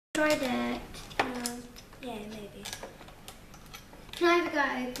Tried it. Yeah, maybe. Can I have a go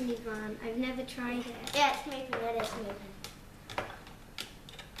at opening one? I've never tried it. Yeah, it's moving. It is moving.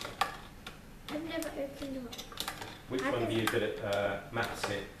 I've never opened one. Which one of you good at maths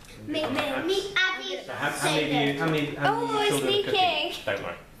here? Me, Abby. So how many of you children are cooking? Don't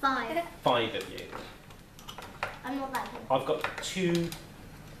worry. 5. 5 of you. I'm not that good. I've got 2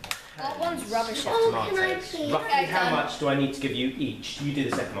 That one's rubbish. Oh, can I tomatoes. please? Roughly how much do I need to give you each? You do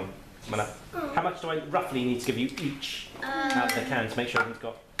the second one, Mana. How much do I roughly need to give you each out of the can to make sure everyone's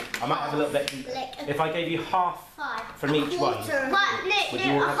got... I might have a little bit... If I gave you half from each one, would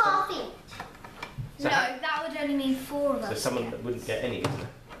you all have half some? each. So that would only mean 4 of us. So someone that wouldn't get any, isn't it?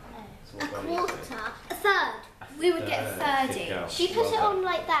 A quarter. A third. We would get 30. Good girl. She put it on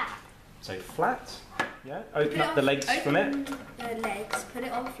like that. So flat, yeah? Open up the legs from it. Open the legs, put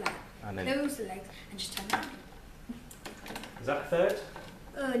it on flat. And then, Close the legs and just turn it on. is that a third?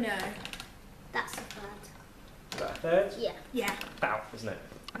 Oh no. That's a third. Is that a third? Yeah. Yeah. About, isn't it?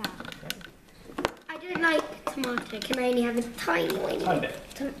 I don't like tomato. Can I only have a tiny one? Tiny bit.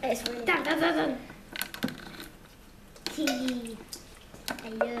 It's really done. Tea.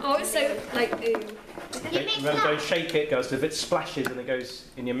 Oh, it's so like ooh. Okay, remember, don't shake it, girls, because if it splashes and it goes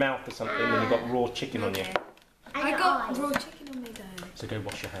in your mouth or something, then you've got raw chicken on you. I got raw chicken on me though. So go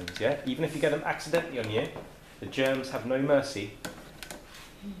wash your hands, yeah? Even if you get them accidentally on you, the germs have no mercy.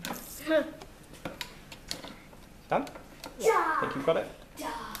 Done? Yeah. Think you've got it?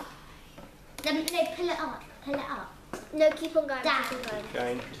 Then pull it up. Pull it up. No, keep on going. Down. Keep on going. Keep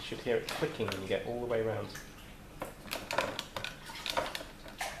going. You should hear it clicking when you get all the way around.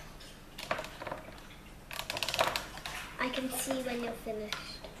 I can see when you're finished.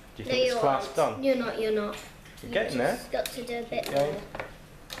 Do you think it's class done? You're not. You're getting there. Just got to do a bit Okay. more.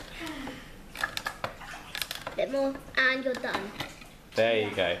 Bit more, and you're done. There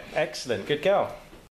you go. Excellent. Good girl.